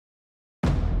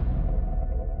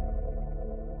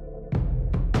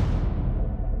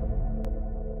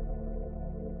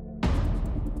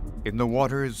In the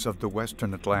waters of the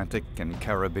Western Atlantic and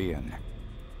Caribbean,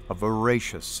 a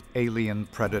voracious alien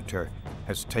predator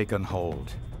has taken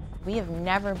hold. We have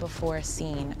never before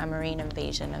seen a marine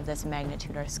invasion of this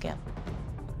magnitude or scale.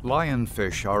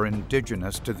 Lionfish are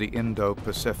indigenous to the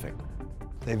Indo-Pacific.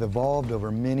 They've evolved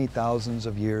over many thousands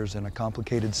of years in a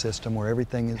complicated system where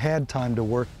everything had time to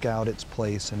work out its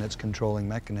place and its controlling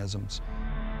mechanisms.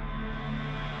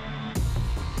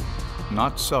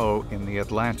 Not so in the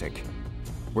Atlantic,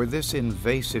 where this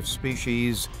invasive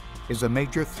species is a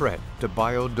major threat to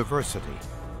biodiversity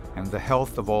and the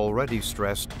health of already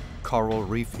stressed coral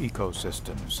reef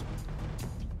ecosystems.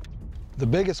 The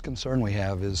biggest concern we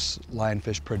have is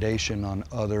lionfish predation on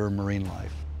other marine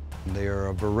life. They are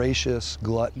a voracious,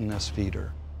 gluttonous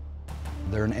feeder.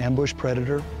 They're an ambush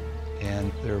predator,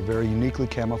 and they're very uniquely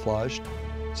camouflaged,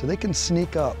 so they can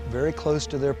sneak up very close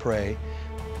to their prey.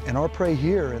 And our prey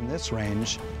here in this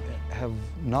range have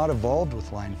not evolved with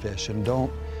lionfish and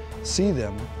don't see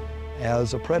them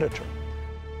as a predator.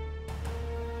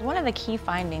 One of the key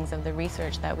findings of the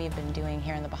research that we've been doing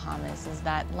here in the Bahamas is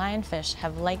that lionfish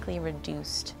have likely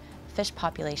reduced fish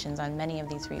populations on many of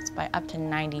these reefs by up to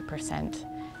 90%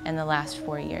 in the last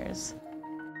 4 years.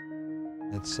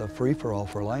 It's a free-for-all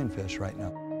for lionfish right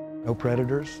now. No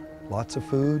predators, lots of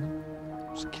food,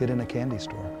 just a kid in a candy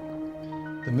store.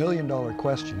 The million-dollar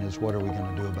question is, what are we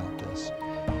going to do about this?